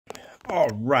All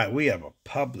right, we have a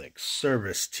public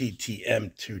service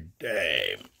TTM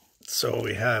today. So what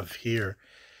we have here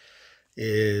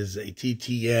is a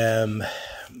TTM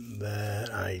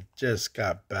that I just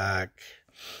got back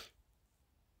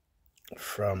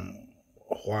from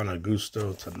Juan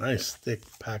Agosto. It's a nice thick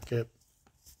packet.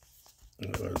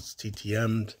 It was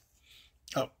TTM'd.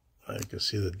 Oh, I can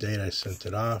see the date I sent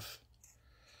it off.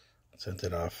 I sent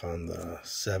it off on the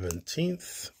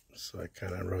 17th. So I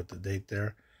kind of wrote the date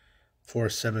there.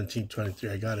 4/17/23.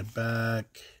 I got it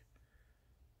back.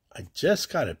 I just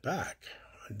got it back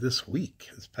this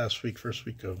week, this past week, first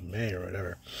week of May or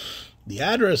whatever. The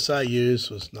address I used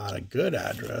was not a good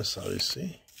address,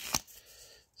 obviously.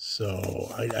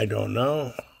 So I don't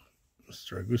know.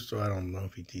 Mr. Augusto, I don't know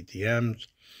if he TTM'd.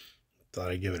 Thought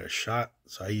I'd give it a shot.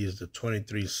 So I used the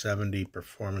 2370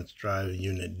 Performance Drive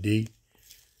Unit D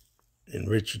in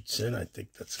Richardson. I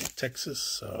think that's in Texas.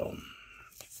 So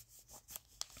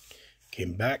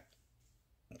came back,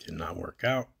 did not work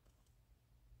out,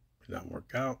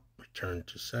 returned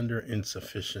to sender,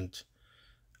 insufficient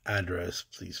address,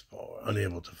 please forward,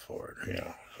 unable to forward,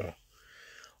 yeah, so,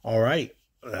 all right,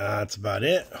 that's about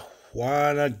it.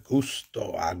 Juan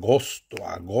Agosto,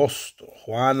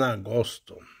 Juan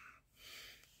Agosto,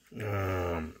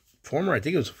 former, I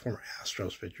think it was a former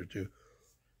Astros pitcher too,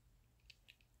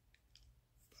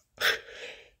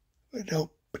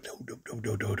 no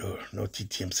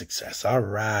TTM success. All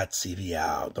right, CV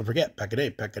out. Don't forget, pack a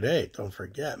day. Don't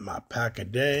forget my pack a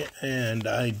day. And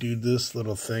I do this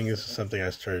little thing. This is something I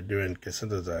started doing because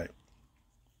sometimes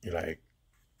you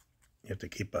have to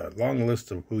keep a long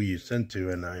list of who you send to,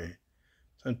 and I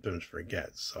sometimes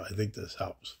forget. So I think this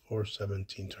helps.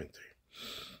 4/17/23.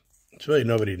 It's really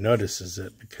nobody notices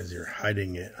it because you're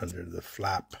hiding it under the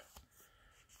flap.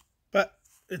 But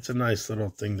it's a nice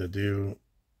little thing to do.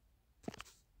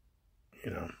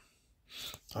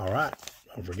 All right,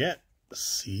 don't forget,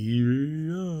 see you.